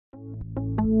Hello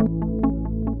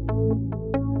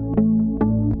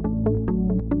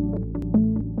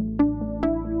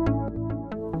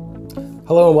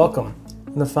and welcome.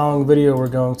 In the following video, we're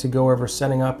going to go over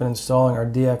setting up and installing our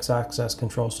DX access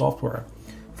control software.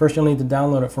 First, you'll need to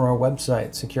download it from our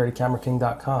website,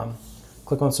 securitycameraking.com.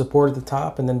 Click on support at the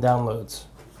top and then downloads.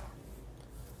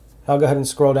 I'll go ahead and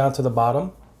scroll down to the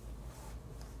bottom.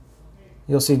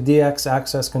 You'll see DX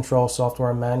access control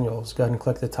software manuals. Go ahead and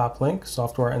click the top link,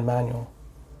 software and manual.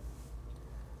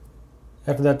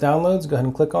 After that downloads, go ahead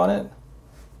and click on it.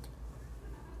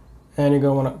 And you're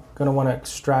going to want to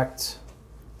extract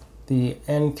the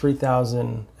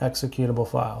N3000 executable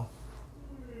file.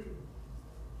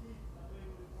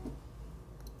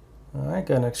 All right,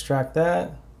 go ahead and extract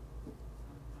that.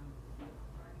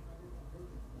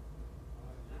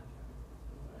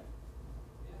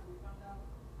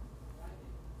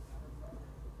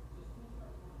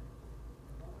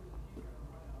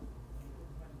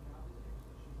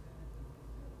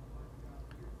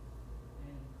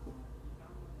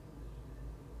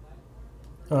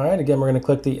 All right, again, we're going to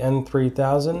click the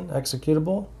N3000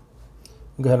 executable.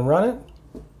 Go ahead and run it.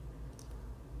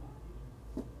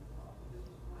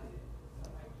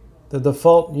 The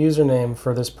default username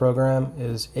for this program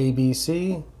is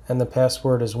ABC, and the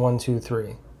password is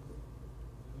 123.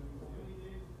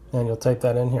 And you'll type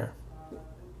that in here.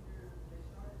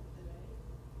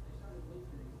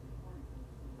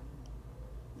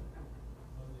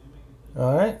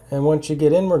 All right, and once you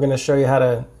get in, we're going to show you how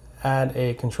to add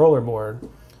a controller board.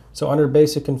 So under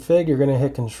basic config, you're going to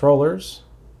hit controllers.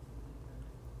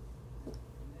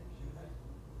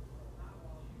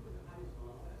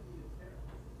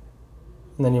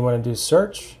 And then you want to do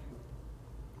search.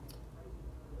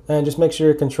 And just make sure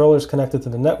your controller is connected to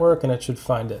the network and it should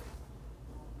find it.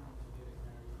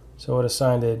 So it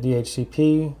assigned a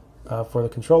DHCP for the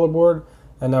controller board.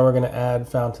 And now we're going to add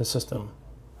found to system.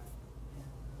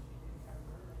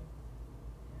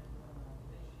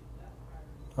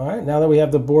 All right, now that we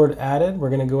have the board added, we're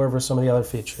going to go over some of the other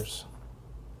features.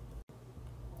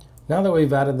 Now that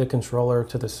we've added the controller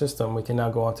to the system, we can now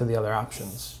go on to the other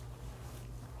options.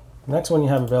 The next one you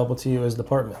have available to you is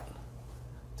department.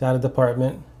 To add a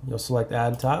department, you'll select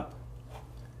Add Top.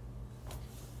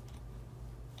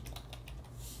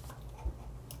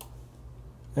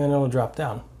 And it'll drop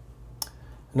down.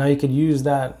 Now you could use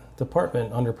that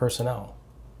department under Personnel.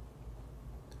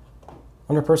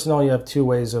 Under Personnel, you have two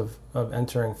ways of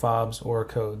entering fobs or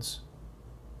codes.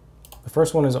 The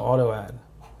first one is Auto Add.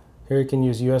 Here you can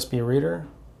use USB reader.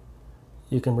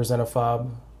 You can present a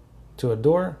fob to a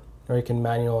door, or you can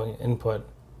manually input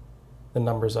the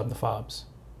numbers of the fobs.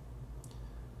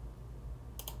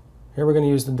 Here we're going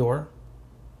to use the door.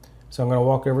 So I'm going to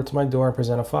walk over to my door and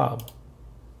present a fob.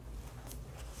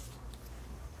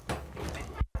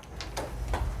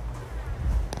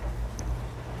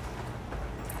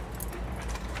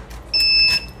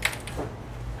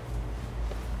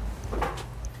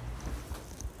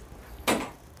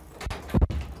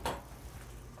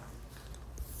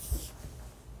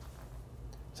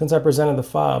 Since I presented the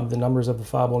fob, the numbers of the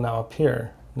fob will now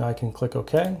appear. Now I can click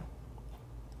OK.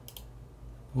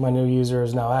 My new user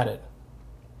is now added.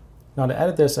 Now to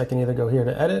edit this, I can either go here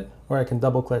to edit, or I can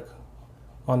double click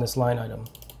on this line item.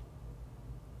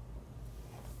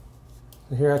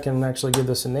 So here I can actually give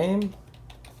this a name.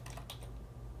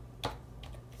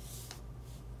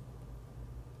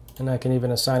 And I can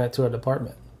even assign it to a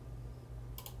department.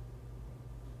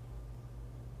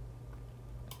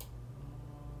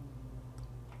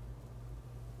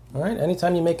 All right,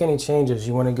 anytime you make any changes,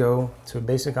 you want to go to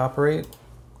Basic Operate,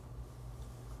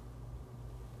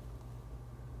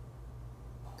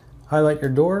 highlight your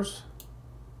doors,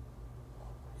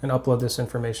 and upload this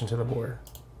information to the board.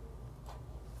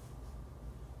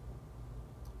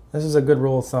 This is a good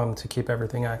rule of thumb to keep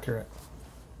everything accurate.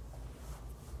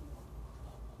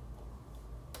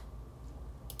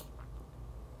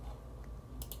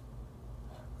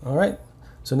 All right,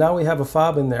 so now we have a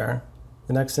fob in there.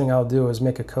 The next thing I'll do is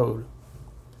make a code.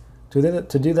 To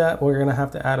do that, we're going to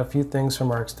have to add a few things from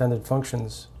our extended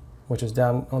functions, which is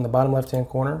down on the bottom left-hand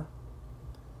corner.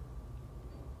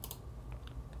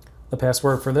 The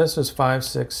password for this is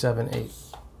 5678.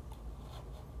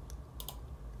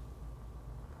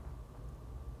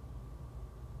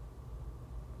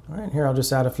 All right, here I'll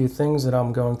just add a few things that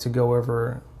I'm going to go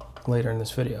over later in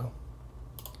this video.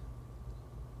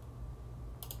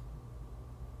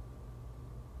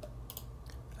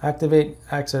 Activate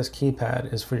Access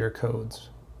Keypad is for your codes.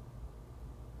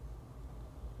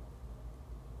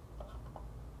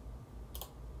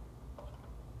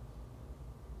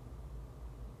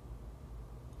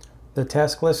 The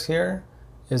task list here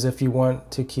is if you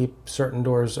want to keep certain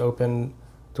doors open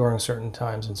during certain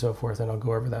times and so forth, and I'll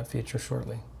go over that feature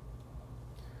shortly.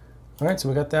 All right, so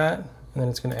we got that, and then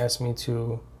it's going to ask me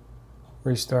to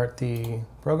restart the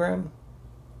program.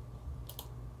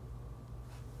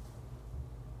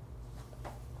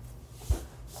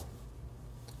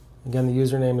 Again, the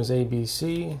username is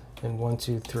ABC and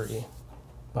 123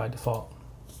 by default.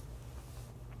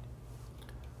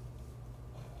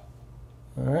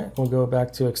 All right, we'll go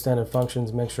back to extended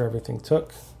functions, make sure everything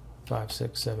took. 5,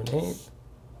 6, 7, 8.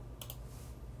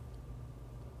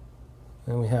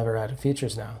 And we have our added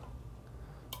features now.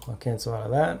 I'll cancel out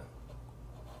of that.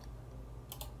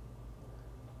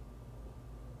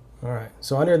 All right,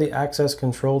 so under the Access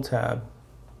Control tab,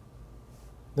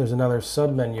 there's another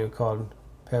submenu called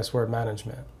Password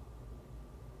Management.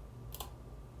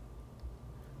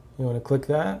 You want to click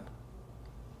that,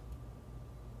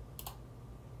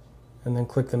 and then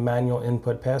click the Manual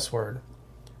Input Password.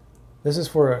 This is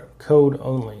for a code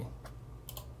only.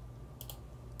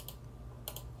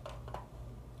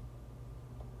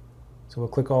 So we'll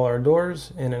click all our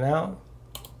doors in and out,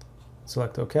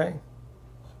 select OK,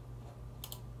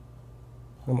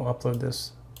 and we'll upload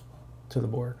this to the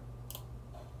board.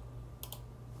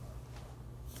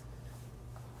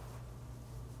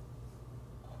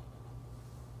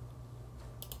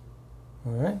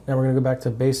 All right, now we're going to go back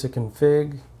to Basic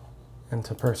Config and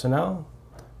to Personnel,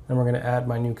 and we're going to add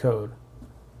my new code.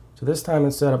 So this time,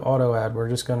 instead of Auto Add, we're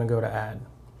just going to go to Add.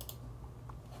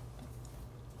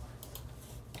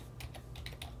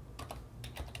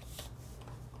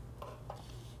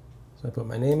 So I put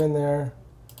my name in there,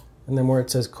 and then where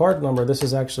it says card number, this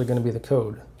is actually going to be the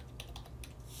code.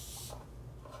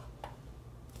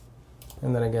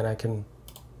 And then again, I can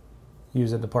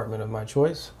use a department of my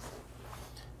choice.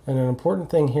 And an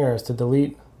important thing here is to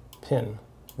delete PIN.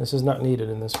 This is not needed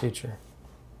in this feature.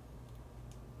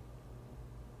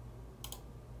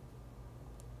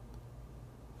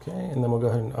 Okay, and then we'll go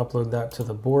ahead and upload that to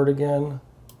the board again.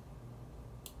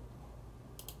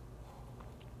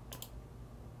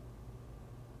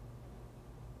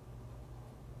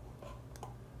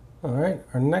 All right,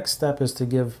 our next step is to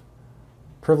give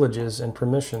privileges and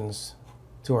permissions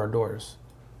to our doors.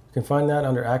 You can find that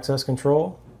under Access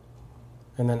Control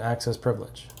and then Access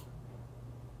Privilege.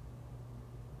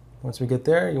 Once we get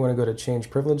there, you want to go to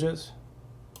Change Privileges.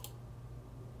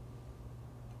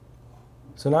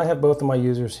 So now I have both of my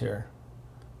users here.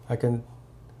 I can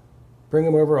bring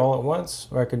them over all at once,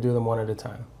 or I can do them one at a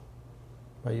time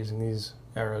by using these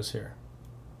arrows here.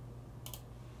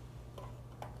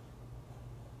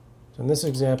 So in this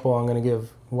example, I'm going to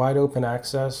give wide open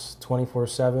access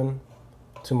 24/7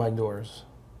 to my doors.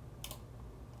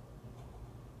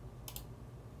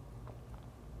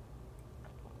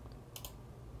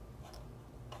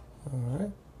 All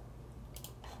right.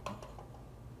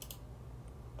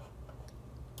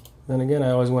 Then again,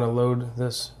 I always want to load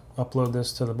this, upload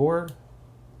this to the board.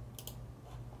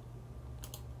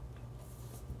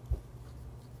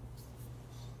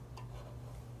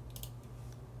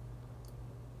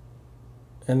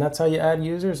 And that's how you add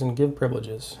users and give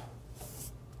privileges.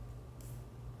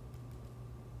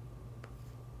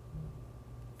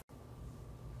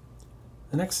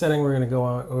 The next setting we're going to go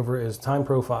over is Time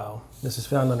Profile. This is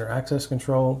found under Access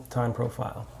Control, Time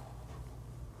Profile.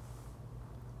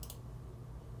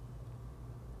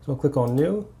 So we'll click on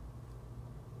New,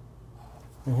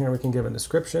 and here we can give a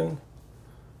description.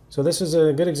 So this is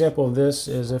a good example of this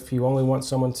is if you only want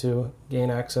someone to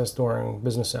gain access during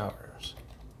business hours.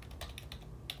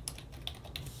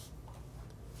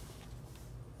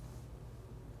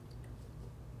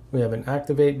 We have an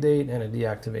activate date and a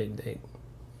deactivate date.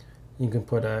 You can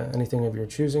put anything of your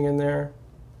choosing in there.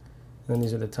 And then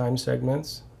these are the time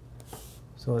segments.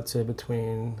 So let's say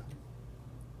between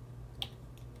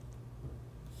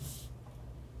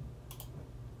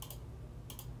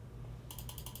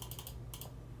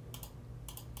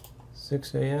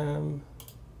 6 a.m.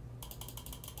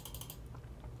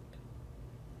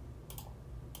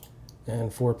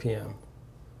 and 4 p.m.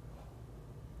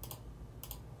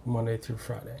 Monday through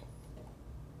Friday.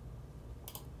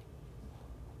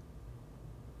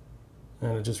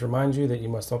 And it just reminds you that you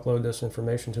must upload this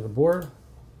information to the board.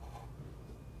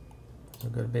 So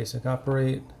go to Basic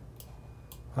Operate,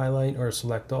 Highlight or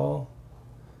Select All,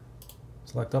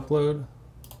 select Upload.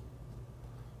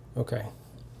 Okay.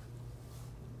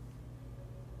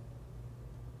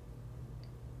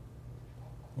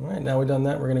 All right, now we've done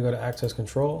that, we're going to go to Access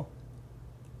Control,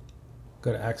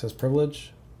 go to Access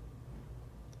Privilege,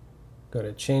 go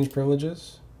to Change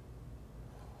Privileges,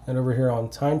 and over here on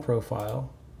Time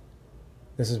Profile,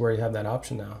 this is where you have that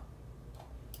option now.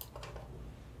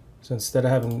 So instead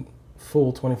of having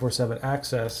full 24/7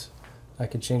 access, I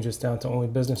could change this down to only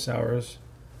business hours,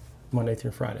 Monday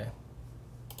through Friday.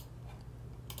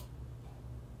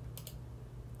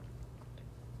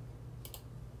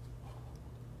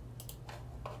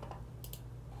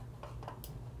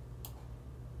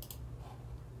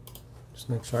 Just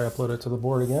make sure I upload it to the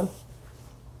board again.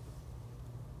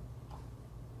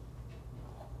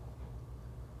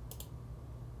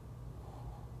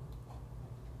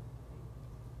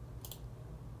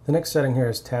 The next setting here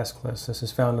is Tasklist. This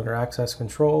is found under Access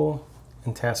Control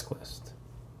and Tasklist.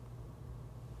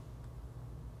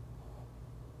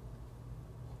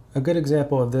 A good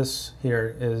example of this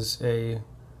here is a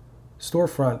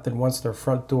storefront that wants their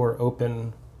front door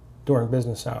open during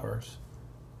business hours,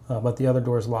 but the other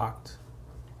door is locked.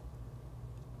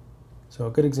 So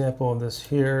a good example of this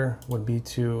here would be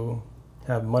to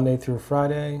have Monday through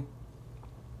Friday,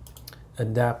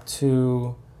 adapt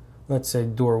to, let's say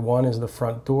door 1 is the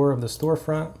front door of the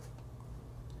storefront,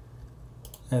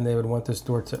 and they would want this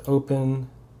door to open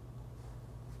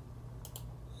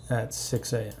at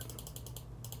 6 a.m.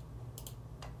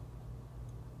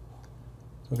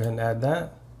 So go ahead and add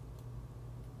that.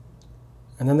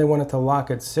 And then they want it to lock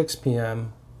at 6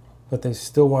 p.m., but they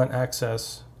still want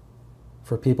access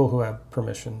for people who have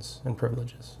permissions and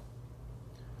privileges.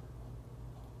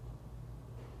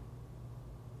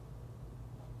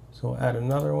 So we'll add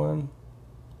another one.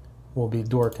 Will be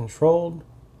door controlled.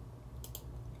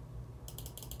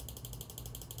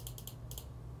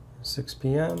 6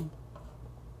 p.m.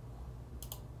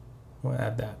 We'll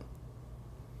add that.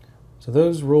 So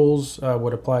those rules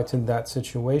would apply to that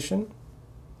situation.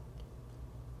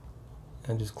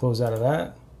 And just close out of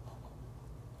that.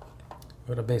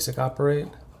 Go to basic operate,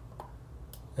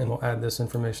 and we'll add this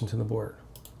information to the board.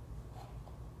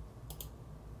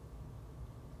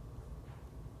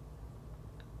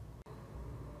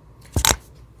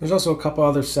 There's also a couple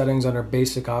other settings under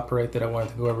basic operate that I wanted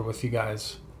to go over with you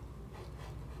guys.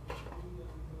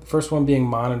 The first one being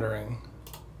monitoring.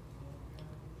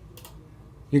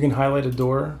 You can highlight a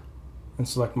door and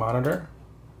select monitor,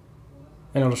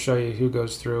 and it'll show you who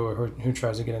goes through or who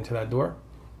tries to get into that door.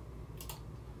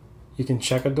 You can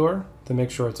check a door to make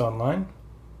sure it's online.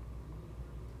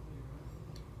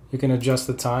 You can adjust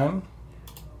the time.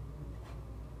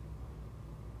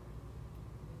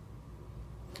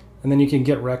 And then you can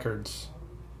get records.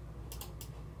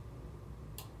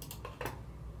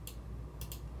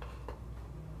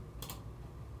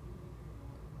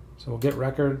 So we'll get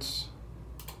records.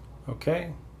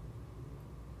 Okay.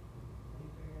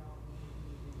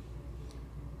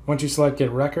 Once you select get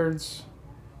records,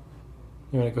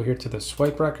 you want to go here to the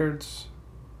swipe records,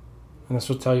 and this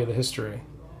will tell you the history.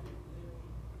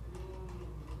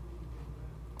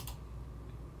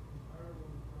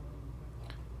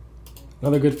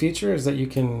 Another good feature is that you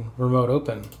can remote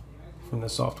open from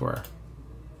this software.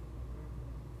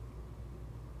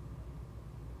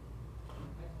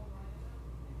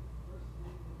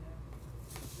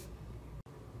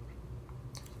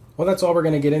 Well, that's all we're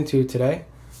going to get into today.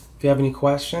 If you have any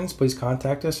questions, please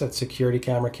contact us at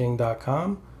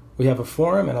securitycameraking.com. We have a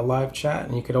forum and a live chat,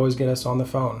 and you could always get us on the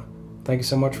phone. Thank you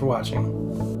so much for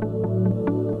watching.